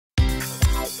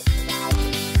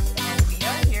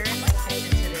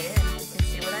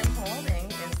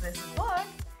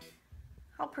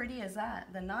pretty is that?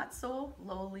 The Not So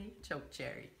Lowly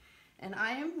Chokecherry. And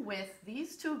I am with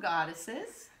these two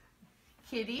goddesses,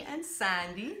 Kitty and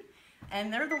Sandy,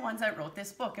 and they're the ones that wrote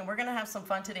this book. And we're gonna have some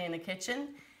fun today in the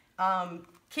kitchen.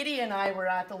 Kitty and I were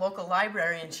at the local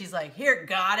library and she's like, here,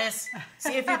 goddess,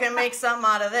 see if you can make something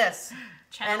out of this.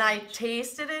 And I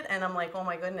tasted it and I'm like, oh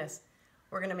my goodness,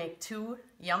 we're gonna make two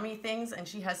yummy things, and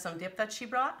she has some dip that she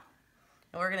brought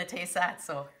and we're gonna taste that.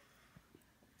 So,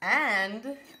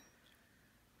 and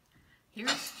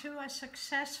here's to a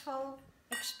successful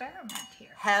experiment here.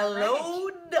 hello,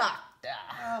 doctor.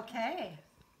 Okay.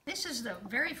 This is the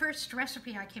very first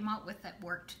recipe I came out with that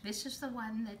worked. This is the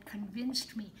one that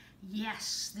convinced me,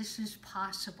 yes, this is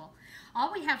possible.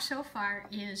 All we have so far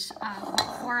is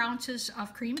 4 ounces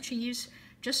of cream cheese,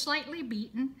 just slightly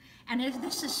beaten. And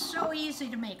this is so easy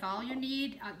to make. All you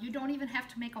need, you don't even have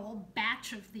to make a whole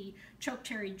batch of the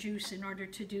chokecherry juice in order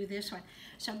to do this one.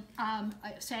 So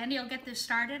Sandy will get this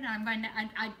started. I'm going to,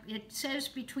 it says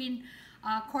between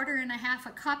 1/4 and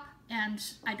 1/2 cup. And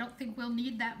I don't think we'll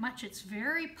need that much. It's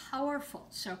very powerful.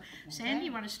 So, Sandy,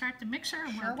 you want to start the mixer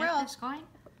and we'll get this going?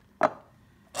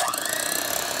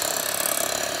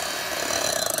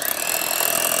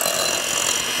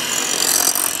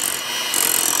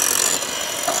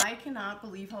 I cannot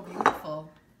believe how beautiful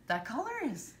that color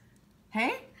is.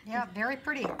 Hey? Yeah, very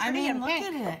pretty. I mean, look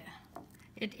at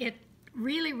it. It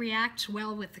really reacts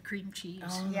well with the cream cheese.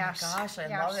 Oh my gosh, I love it.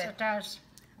 Yes, it does.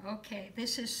 Okay,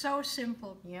 this is so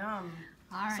simple. Yum.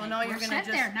 All right, so now you're gonna just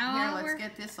there. Now here. Let's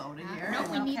get this out of here. No,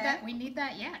 we need that. We need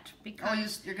that yet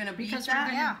because you're gonna beat because that.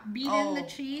 we're gonna beat in the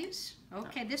cheese.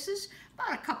 Okay, this is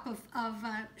about a cup of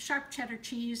sharp cheddar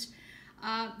cheese.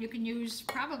 You can use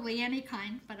probably any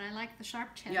kind, but I like the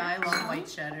sharp cheddar. Yeah, I love white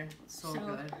cheddar. So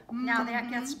good. Now that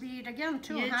gets beat again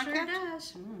too. It huh, sure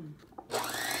does. We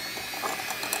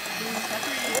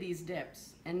separated these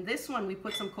dips, and this one we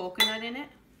put some coconut in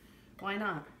it. Why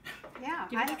not? Yeah,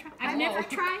 I've never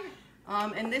tried it.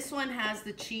 And this one has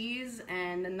the cheese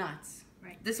and the nuts.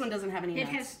 Right. This one doesn't have any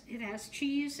nuts. It has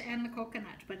cheese and the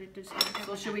coconut, but it does not have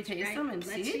So should we taste them and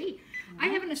Let's see. I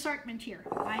have an assortment here.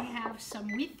 I have some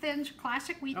wheat thins,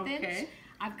 classic wheat thins.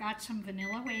 I've got some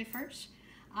vanilla wafers.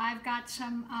 I've got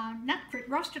some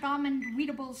roasted almond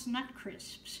Wheatables nut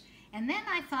crisps. And then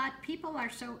I thought people are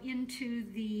so into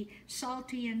the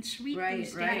salty and sweet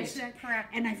these days.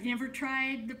 Correct. And I've never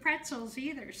tried the pretzels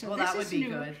either. So well, this that would is be new.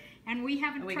 good. And we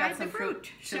haven't tried the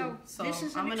fruit. So this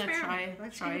is I'm an gonna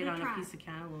experiment. try it on a piece of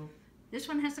cantaloupe. This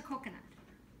one has the coconut.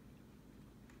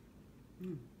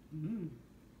 Does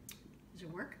it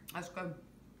work? That's good.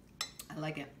 I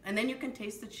like it. And then you can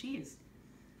taste the cheese.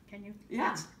 Can you?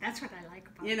 Yeah. That's what I like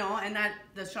about it. You know, and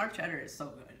the sharp cheddar is so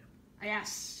good.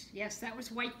 Yes, yes, that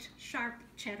was white sharp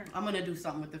cheddar. I'm gonna do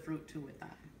something with the fruit too with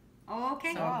that. Oh,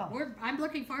 okay. So, I'm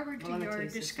looking forward to your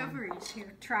discoveries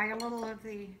here. Try a little of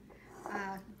the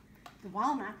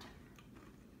walnut.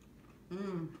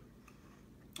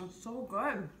 It's so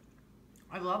good.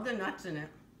 I love the nuts in it.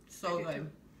 So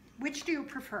good. Which do you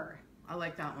prefer? I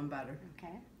like that one better.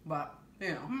 Okay. But,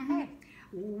 you know.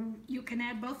 You can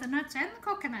add both the nuts and the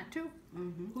coconut too.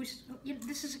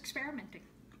 This is experimenting.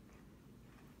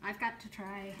 I've got to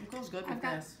try. It goes good with I've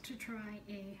got this. to try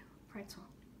a pretzel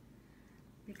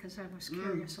because I was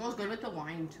curious. It goes good with the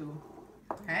wine too.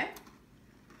 Okay.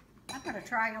 I've got to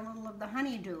try a little of the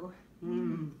honeydew. I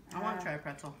want to try a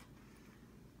pretzel.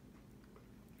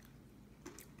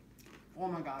 Oh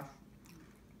my gosh.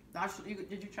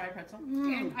 Did you try a pretzel?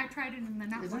 And I tried it in the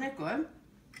nut. Isn't it good?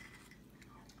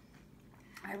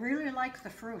 I really like the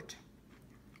fruit.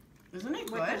 Isn't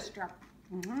it With good? this stuff.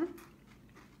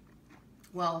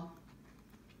 Well,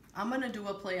 I'm going to do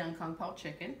a play on Kung Pao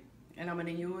chicken, and I'm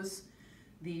going to use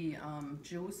the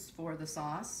juice for the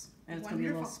sauce, and it's going to be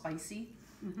a little spicy.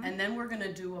 And then we're going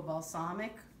to do a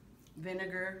balsamic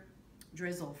vinegar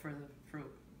drizzle for the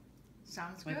fruit.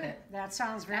 Sounds with good. it. That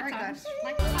sounds very good.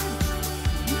 Like